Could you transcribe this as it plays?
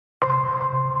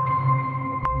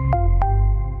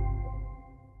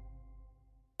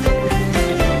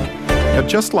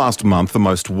Just last month, the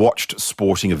most watched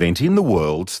sporting event in the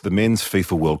world, the Men's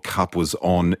FIFA World Cup, was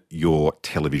on your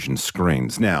television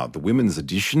screens. Now, the women's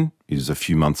edition is a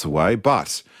few months away,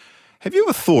 but have you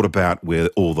ever thought about where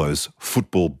all those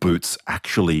football boots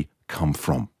actually come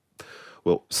from?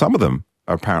 Well, some of them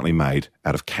are apparently made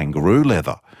out of kangaroo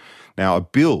leather. Now, a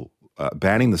bill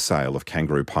banning the sale of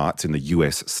kangaroo parts in the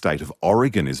US state of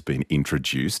Oregon has been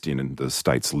introduced in the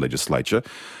state's legislature.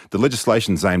 The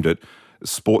legislation's aimed at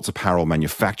sports apparel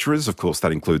manufacturers. Of course,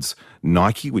 that includes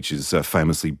Nike, which is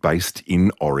famously based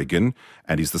in Oregon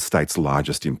and is the state's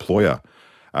largest employer.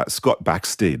 Scott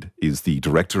Backstead is the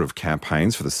Director of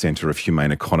Campaigns for the Centre of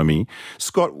Humane Economy.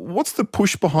 Scott, what's the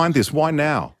push behind this? Why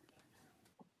now?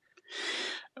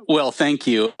 Well, thank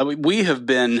you. We have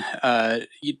been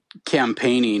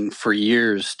campaigning for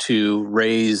years to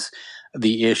raise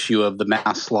the issue of the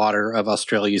mass slaughter of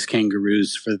Australia's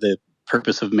kangaroos for the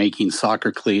purpose of making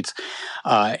soccer cleats.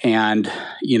 In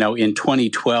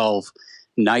 2012,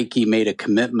 Nike made a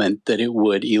commitment that it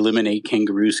would eliminate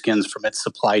kangaroo skins from its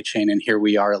supply chain, and here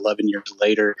we are 11 years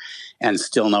later and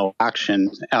still no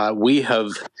action. We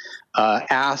have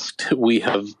asked, we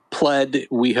have pled,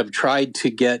 we have tried to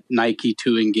get Nike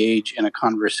to engage in a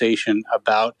conversation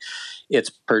about its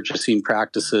purchasing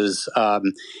practices,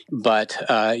 but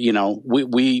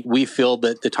we feel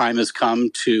that the time has come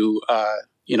to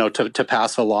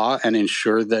pass a law and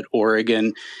ensure that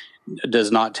Oregon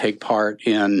does not take part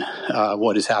in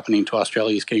what is happening to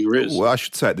Australia's kangaroos. Well, I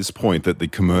should say at this point that the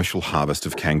commercial harvest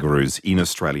of kangaroos in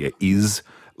Australia is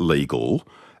legal.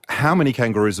 How many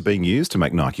kangaroos are being used to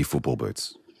make Nike football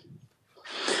boots?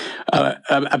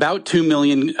 About 2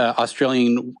 million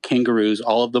Australian kangaroos,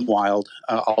 all of them wild,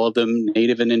 all of them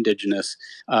native and indigenous,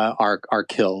 are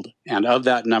killed. And of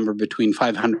that number, between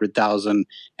 500,000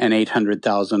 and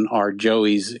 800,000 are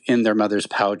joeys in their mother's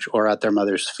pouch or at their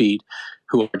mother's feet,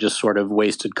 who are just sort of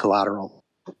wasted collateral.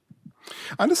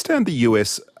 I understand the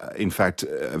US, in fact,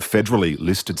 federally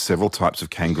listed several types of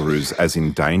kangaroos as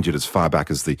endangered as far back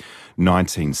as the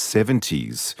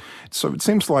 1970s. So it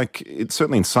seems like it's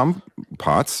certainly in some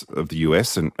parts of the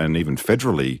US and even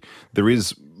federally, there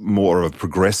is more of a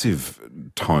progressive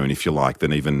tone, if you like,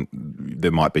 than even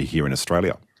there might be here in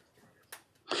Australia.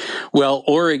 Well,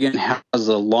 Oregon has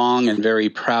a long and very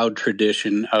proud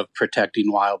tradition of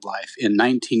protecting wildlife. In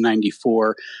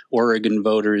 1994, Oregon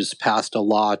voters passed a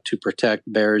law to protect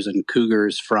bears and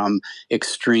cougars from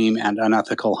extreme and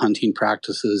unethical hunting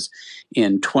practices.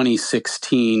 In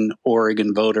 2016,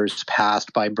 Oregon voters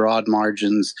passed by broad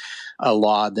margins a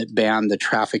law that banned the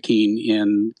trafficking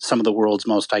in some of the world's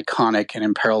most iconic and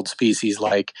imperiled species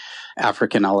like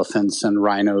African elephants and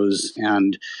rhinos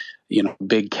and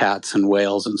big cats and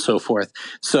whales and so forth.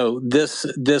 So this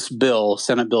bill,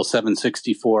 Senate Bill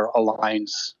 764,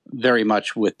 aligns very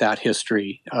much with that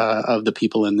history of the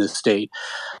people in this state.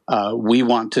 We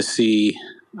want to see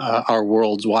our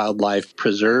world's wildlife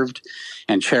preserved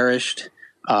and cherished,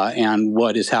 and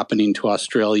what is happening to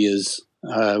Australia's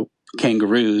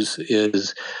kangaroos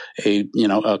is a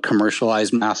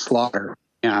commercialized mass slaughter.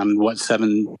 And what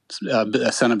Senate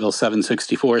Bill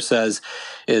 764 says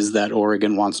is that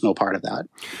Oregon wants no part of that.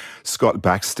 Scott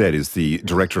Backstead is the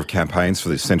Director of Campaigns for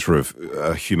the Centre of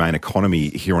Humane Economy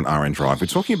here on RN Drive. We're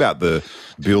talking about the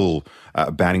bill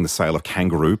banning the sale of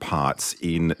kangaroo parts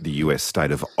in the US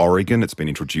state of Oregon. It's been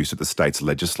introduced at the state's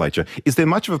legislature. Is there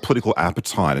much of a political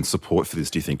appetite and support for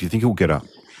this, do you think? Do you think it will get up?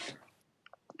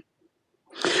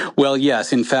 Well,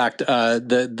 yes. In fact,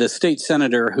 the state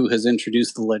senator who has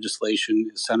introduced the legislation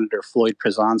is Senator Floyd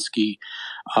Przonski,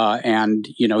 and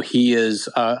he is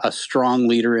a strong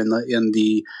leader in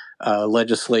the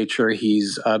legislature.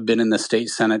 He's been in the state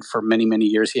senate for many, many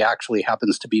years. He actually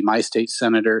happens to be my state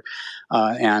senator,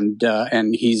 and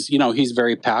he's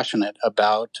very passionate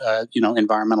about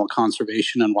environmental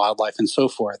conservation and wildlife and so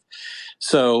forth.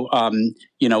 So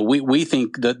we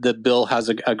think that the bill has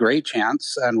a great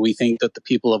chance, and we think that the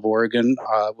people of Oregon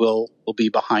will be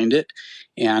behind it.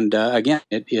 And again,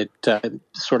 it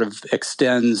sort of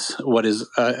extends what is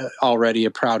already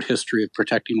a proud history of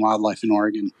protecting wildlife in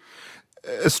Oregon.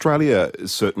 Australia,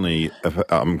 certainly,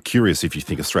 I'm curious if you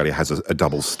think Australia has a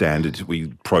double standard.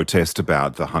 We protest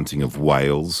about the hunting of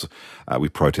whales. We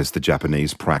protest the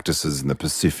Japanese practices in the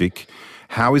Pacific.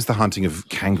 How is the hunting of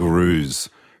kangaroos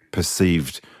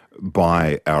perceived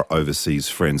by our overseas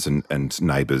friends and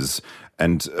neighbours?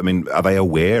 And, I mean, are they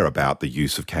aware about the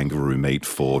use of kangaroo meat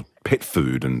for pet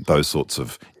food and those sorts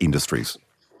of industries?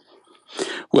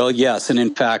 Well, yes. And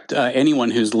in fact,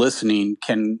 anyone who's listening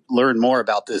can learn more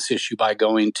about this issue by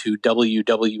going to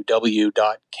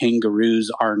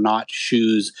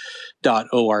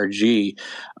www.kangaroosarenotShoes.org.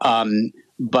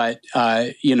 But,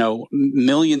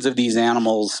 millions of these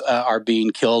animals are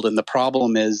being killed. And the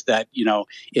problem is that,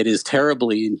 it is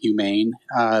terribly inhumane.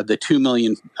 The 2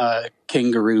 million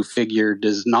kangaroo figure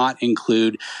does not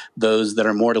include those that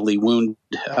are mortally wounded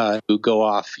who go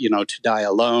off, to die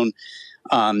alone.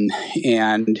 The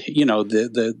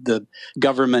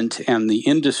government and the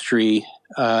industry,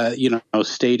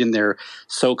 state in their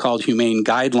so-called humane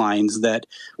guidelines that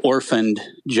orphaned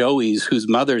joeys whose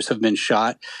mothers have been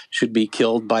shot should be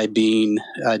killed by being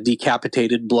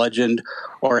decapitated, bludgeoned,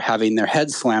 or having their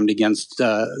head slammed against,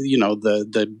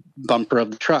 the bumper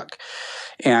of the truck.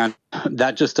 And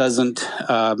that just doesn't,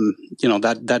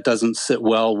 that doesn't sit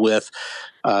well with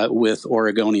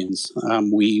Oregonians.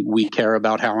 We care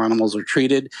about how animals are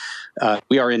treated.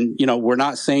 We're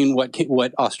not saying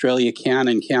what Australia can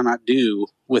and cannot do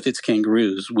with its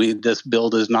kangaroos. This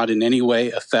bill does not in any way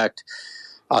affect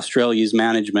Australia's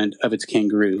management of its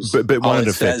kangaroos. But won't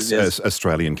it affect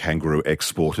Australian kangaroo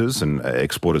exporters and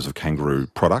exporters of kangaroo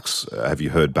products? Have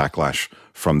you heard backlash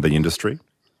from the industry?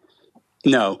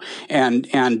 No. And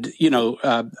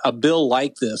a bill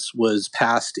like this was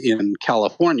passed in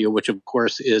California, which of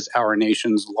course is our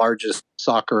nation's largest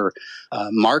soccer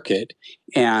market.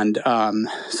 And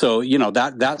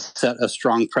that set a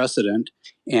strong precedent.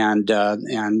 And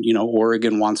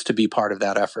Oregon wants to be part of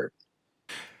that effort.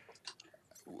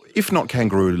 If not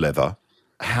kangaroo leather,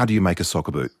 how do you make a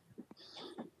soccer boot?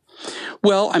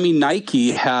 Well, I mean,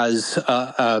 Nike has,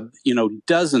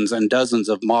 dozens and dozens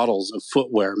of models of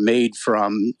footwear made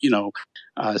from,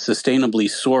 sustainably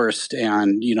sourced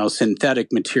and, synthetic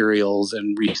materials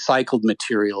and recycled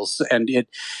materials. And it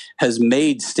has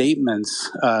made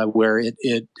statements where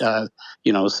it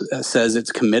says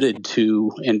it's committed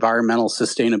to environmental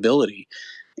sustainability.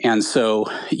 And so,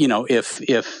 if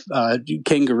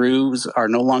kangaroos are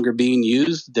no longer being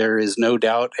used, there is no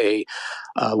doubt a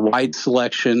wide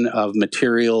selection of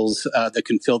materials that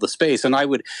can fill the space. And I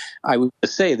would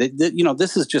say that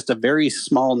this is just a very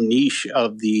small niche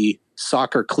of the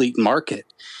soccer cleat market.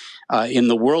 In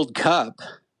the World Cup,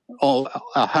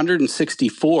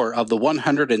 164 of the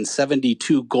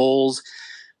 172 goals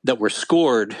that were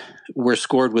scored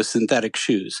with synthetic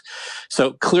shoes.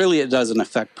 So clearly it doesn't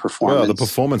affect performance. Well, the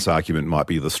performance argument might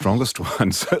be the strongest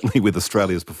one, certainly with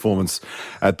Australia's performance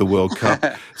at the World Cup.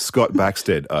 Scott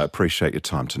Backstead, I appreciate your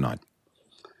time tonight.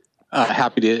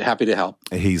 Happy to help.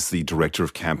 He's the Director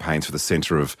of Campaigns for the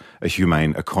Centre of a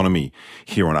Humane Economy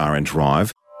here on RN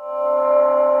Drive.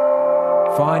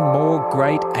 Find more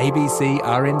great ABC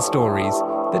RN stories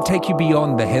that take you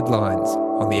beyond the headlines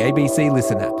on the ABC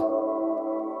Listen app.